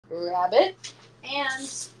grab it.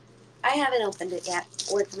 And I haven't opened it yet.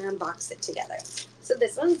 We're going to unbox it together. So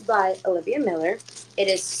this one's by Olivia Miller. It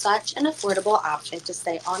is such an affordable option to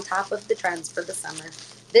stay on top of the trends for the summer.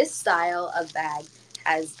 This style of bag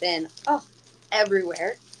has been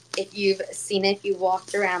everywhere. If you've seen it, if you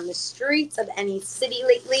walked around the streets of any city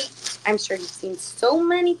lately, I'm sure you've seen so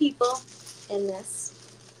many people in this.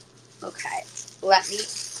 Okay, let me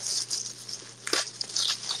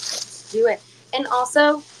do it. And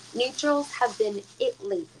also, neutrals have been it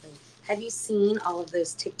lately. Have you seen all of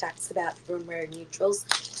those TikToks about everyone wearing neutrals?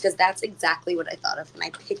 Because that's exactly what I thought of when I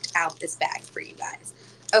picked out this bag for you guys.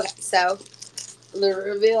 Okay, so the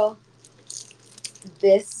reveal.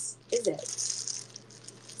 This is it.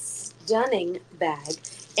 Stunning bag.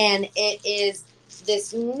 And it is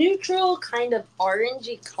this neutral kind of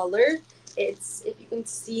orangey color. It's, if you can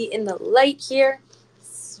see in the light here,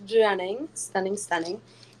 stunning, stunning, stunning.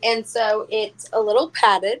 And so it's a little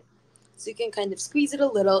padded, so you can kind of squeeze it a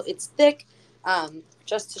little. It's thick.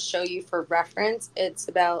 Just to show you for reference, it's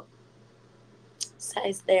about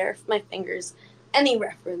size there. If my fingers, any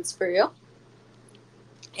reference for you.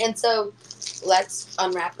 And so let's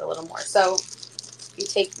unwrap it a little more. So you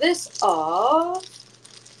take this off.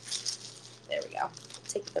 There we go.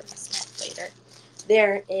 Take the rest off later.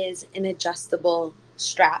 There is an adjustable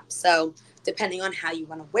strap. So depending on how you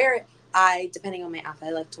want to wear it, depending on my outfit,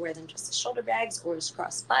 I like to wear them just as shoulder bags or as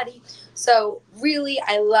crossbody. So really,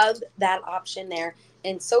 I love that option there.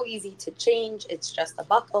 And so easy to change. It's just a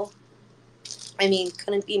buckle. I mean,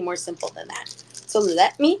 couldn't be more simple than that. So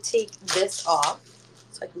let me take this off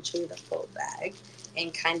so I can show you the full bag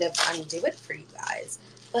and kind of undo it for you guys.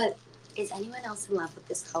 But is anyone else in love with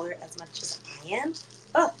this color as much as I am?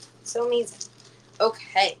 Oh, so amazing.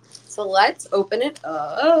 Okay, so let's open it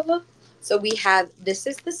up. So we have, this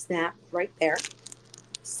is the snap right there.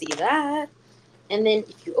 See that? And then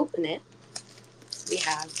if you open it, we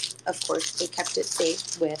have, of course, they kept it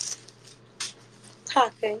safe with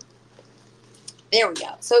packing. There we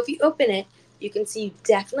go. So if you open it, you can see you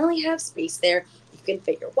definitely have space there. You can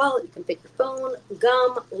fit your wallet, you can fit your phone,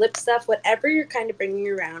 gum, lip stuff, whatever you're kind of bringing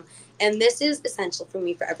around. And this is essential for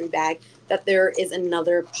me for every bag, that there is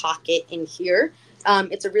another pocket in here.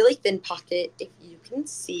 It's a really thin pocket. If you can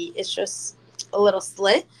see, it's just a little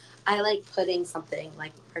slit. I like putting something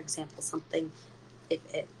like, for example, something, if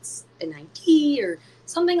it's an ID or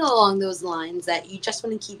something along those lines that you just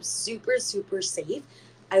want to keep super, super safe.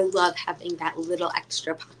 I love having that little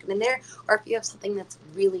extra pocket in there. Or if you have something that's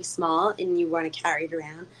really small and you want to carry it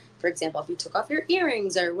around, for example, if you took off your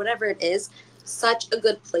earrings or whatever it is, such a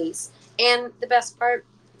good place. And the best part,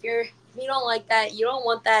 if you don't like that, you don't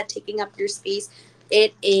want that taking up your space,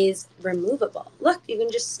 it is removable. Look, you can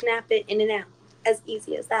just snap it in and out. As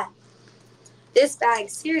easy as that. This bag,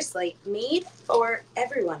 seriously, made for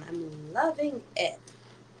everyone. I'm loving it.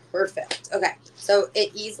 Perfect. Okay, so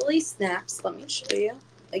it easily snaps. Let me show you.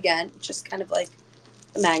 Again, just kind of like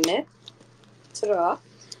a magnet. Ta-da.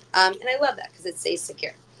 And I love that because it stays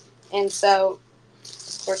secure. And so,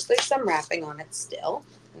 of course, there's some wrapping on it still.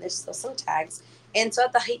 And there's still some tags. And so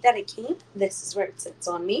at the height that it came, this is where it sits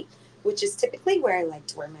on me, which is typically where I like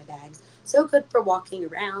to wear my bags. So good for walking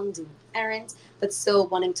around, doing errands, but still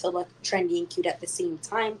wanting to look trendy and cute at the same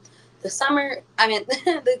time.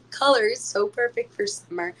 The color is so perfect for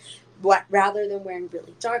summer. Rather than wearing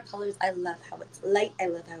really dark colors, I love how it's light. I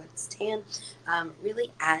love how it's tan.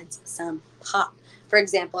 Really adds some pop. For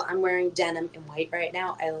example, I'm wearing denim and white right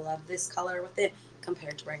now. I love this color with it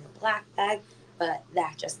compared to wearing a black bag, but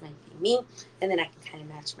that just might be me. And then I can kind of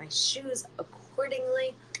match my shoes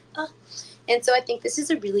accordingly. And so I think this is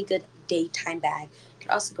a really good daytime bag. You could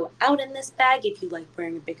also go out in this bag if you like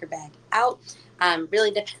wearing a bigger bag out. Really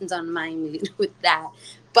depends on my mood with that.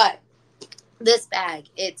 But this bag,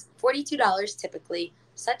 it's $42 typically.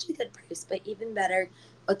 Such a good price, but even better,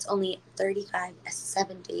 it's only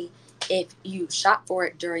 $35.70 if you shop for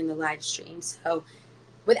it during the live stream. So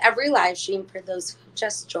with every live stream, for those who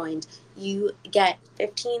just joined, you get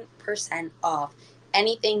 15% off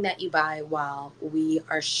anything that you buy while we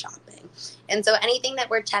are shopping. And so anything that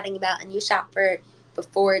we're chatting about and you shop for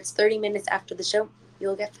before it's 30 minutes after the show,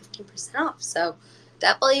 you'll get 15% off. So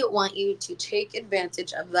definitely want you to take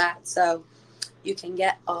advantage of that so you can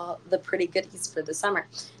get all the pretty goodies for the summer.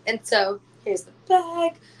 And so here's the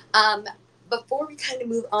bag. Before we kind of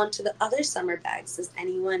move on to the other summer bags, does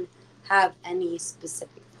anyone have any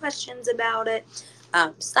specific questions about it?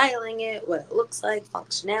 Styling it, what it looks like,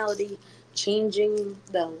 functionality, changing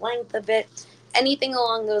the length of it, anything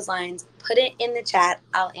along those lines, put it in the chat.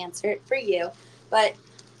 I'll answer it for you. But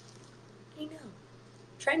I know,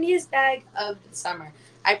 trendiest bag of the summer.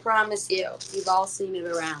 I promise you, you've all seen it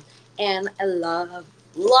around. And I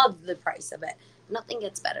love the price of it. Nothing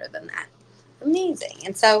gets better than that. Amazing.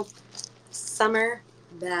 And so, summer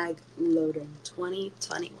bag loading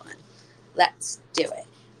 2021. Let's do it.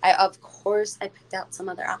 Of course, I picked out some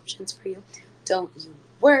other options for you. Don't you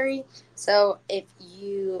worry. So, if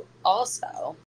you also